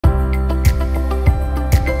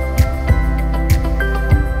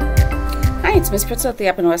Miss Pritzel at the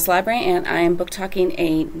Up and West Library, and I am book talking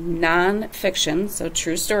a non-fiction, so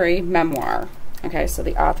true story, memoir. Okay, so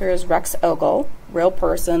the author is Rex Ogle, real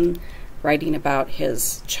person, writing about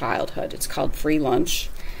his childhood. It's called Free Lunch.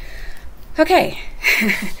 Okay,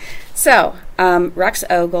 so Rex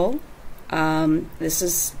Ogle, this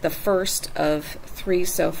is the first of 3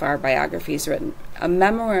 so far biographies written. A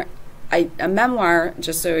memoir,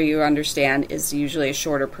 just so you understand, is usually a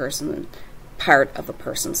shorter part of a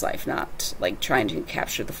person's life, not like trying to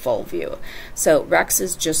capture the full view. So Rex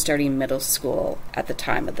is just starting middle school at the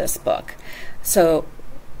time of this book. So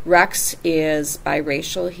Rex is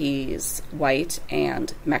biracial. He's white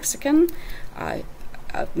and Mexican,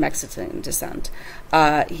 of Mexican descent.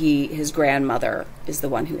 His grandmother is the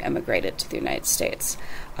one who emigrated to the United States.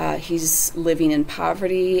 He's living in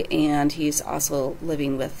poverty, and he's also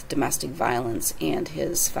living with domestic violence, and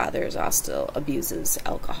his father is also abuses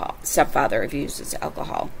alcohol. Stepfather abuses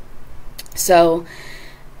alcohol. So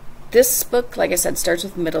this book, like I said, starts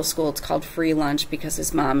with middle school. It's called Free Lunch because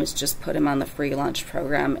his mom has just put him on the free lunch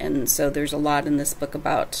program, and so there's a lot in this book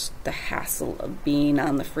about the hassle of being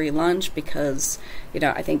on the free lunch because,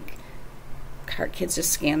 I think kids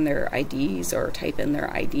just scan their IDs or type in their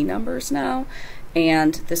ID numbers now.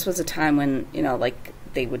 And this was a time when, like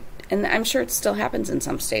they would, and I'm sure it still happens in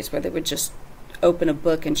some states, where they would just open a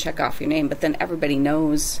book and check off your name, but then everybody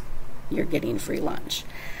knows you're getting free lunch.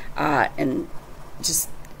 And just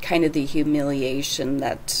kind of the humiliation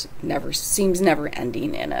that seems never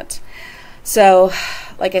ending in it. So,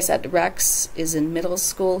 like I said, Rex is in middle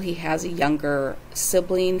school. He has a younger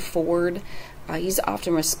sibling, Ford. He's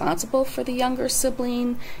often responsible for the younger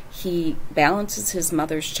sibling. He balances his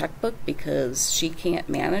mother's checkbook because she can't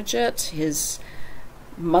manage it. His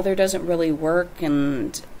mother doesn't really work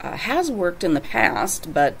and has worked in the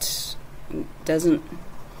past, but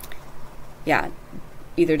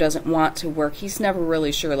either doesn't want to work. He's never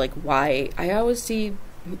really sure, like, why. I always see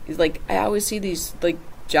these, like,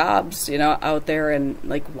 jobs, out there, and,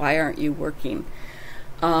 like, why aren't you working?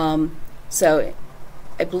 So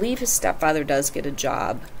I believe his stepfather does get a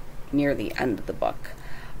job near the end of the book.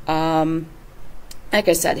 Like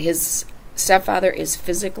I said, his stepfather is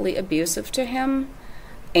physically abusive to him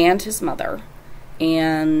and his mother,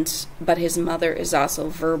 but his mother is also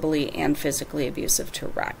verbally and physically abusive to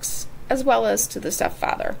Rex, as well as to the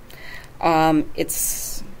stepfather.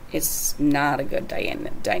 It's not a good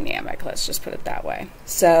dynamic, let's just put it that way.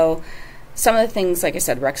 So some of the things, like I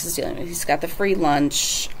said, Rex is dealing with, he's got the free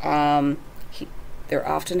lunch. They're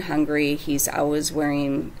often hungry. He's always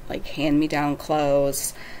wearing, like, hand-me-down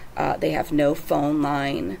clothes. They have no phone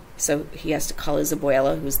line, so he has to call his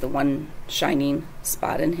abuela, who's the one shining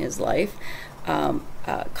spot in his life,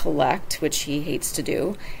 collect, which he hates to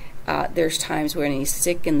do. There's times when he's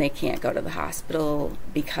sick and they can't go to the hospital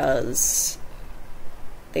because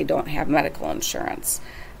they don't have medical insurance.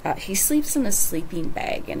 He sleeps in a sleeping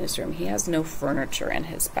bag in his room. He has no furniture in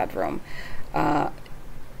his bedroom.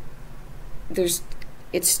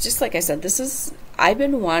 It's just, like I said, I've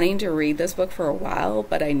been wanting to read this book for a while,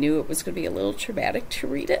 but I knew it was going to be a little traumatic to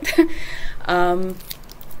read it. And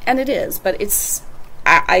it is, but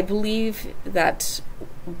I believe that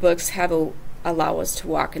books allow us to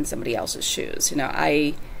walk in somebody else's shoes.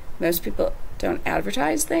 Most people don't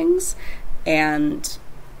advertise things, and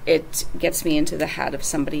it gets me into the head of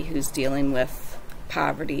somebody who's dealing with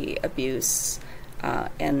poverty, abuse,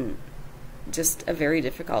 and just a very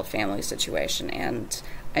difficult family situation. And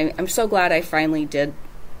I'm so glad I finally did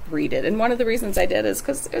read it. And one of the reasons I did is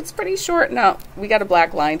because it's pretty short. Now, we got a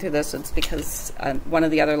black line through this. It's because one of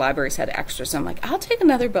the other libraries had extras. So I'm like, I'll take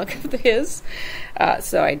another book of his.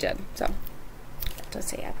 So I did. So that does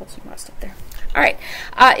say apple some rust up there. All right.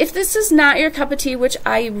 If this is not your cup of tea, which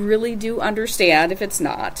I really do understand if it's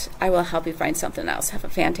not, I will help you find something else. Have a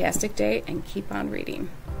fantastic day and keep on reading.